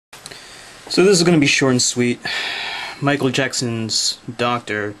So this is going to be short and sweet. Michael Jackson's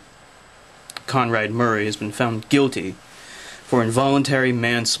doctor, Conrad Murray, has been found guilty for involuntary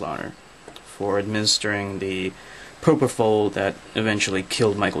manslaughter for administering the propofol that eventually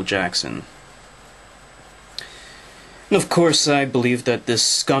killed Michael Jackson. And of course, I believe that this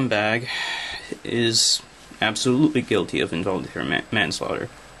scumbag is absolutely guilty of involuntary manslaughter.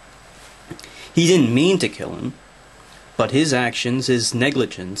 He didn't mean to kill him, but his actions, his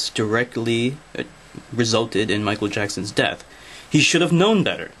negligence, directly resulted in Michael Jackson's death. He should have known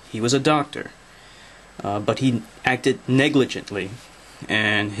better. He was a doctor. But he acted negligently,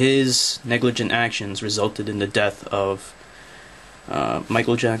 and his negligent actions resulted in the death of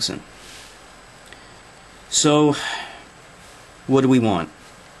Michael Jackson. So, what do we want?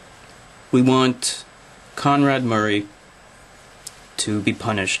 We want Conrad Murray to be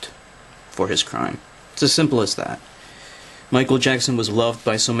punished for his crime. It's as simple as that. Michael Jackson was loved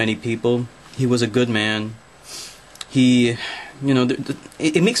by so many people. He was a good man. It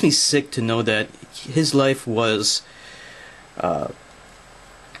makes me sick to know that his life was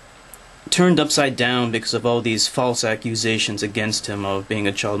turned upside down because of all these false accusations against him of being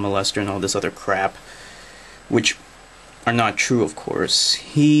a child molester and all this other crap, which are not true, of course.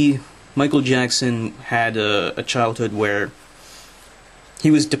 Michael Jackson had a childhood where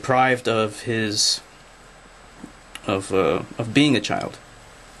he was deprived of being a child.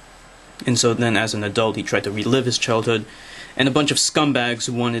 And so then as an adult he tried to relive his childhood, and a bunch of scumbags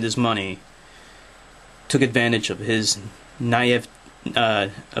who wanted his money took advantage of his naivety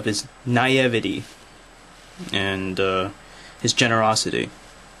and his generosity.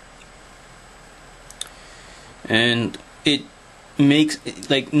 And it makes,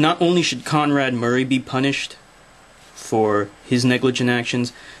 not only should Conrad Murray be punished for his negligent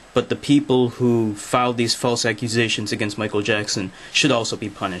actions, but the people who filed these false accusations against Michael Jackson should also be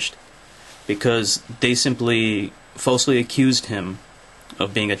punished, because they simply falsely accused him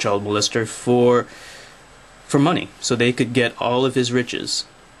of being a child molester for money, so they could get all of his riches.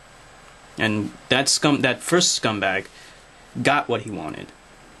 And that first scumbag got what he wanted.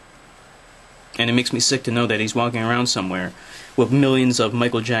 And it makes me sick to know that he's walking around somewhere with millions of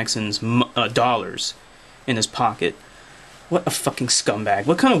Michael Jackson's dollars in his pocket. What a fucking scumbag.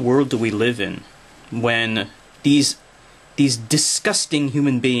 What kind of world do we live in when these disgusting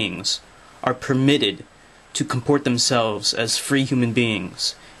human beings are permitted to comport themselves as free human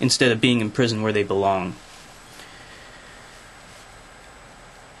beings instead of being in prison where they belong?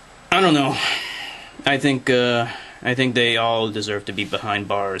 I don't know. I think they all deserve to be behind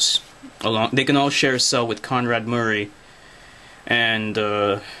bars. They can all share a cell with Conrad Murray and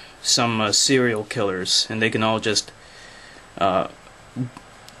some serial killers, and they can all just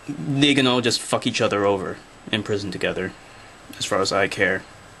fuck each other over in prison together, as far as I care.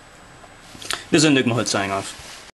 This is Enigma Hood signing off.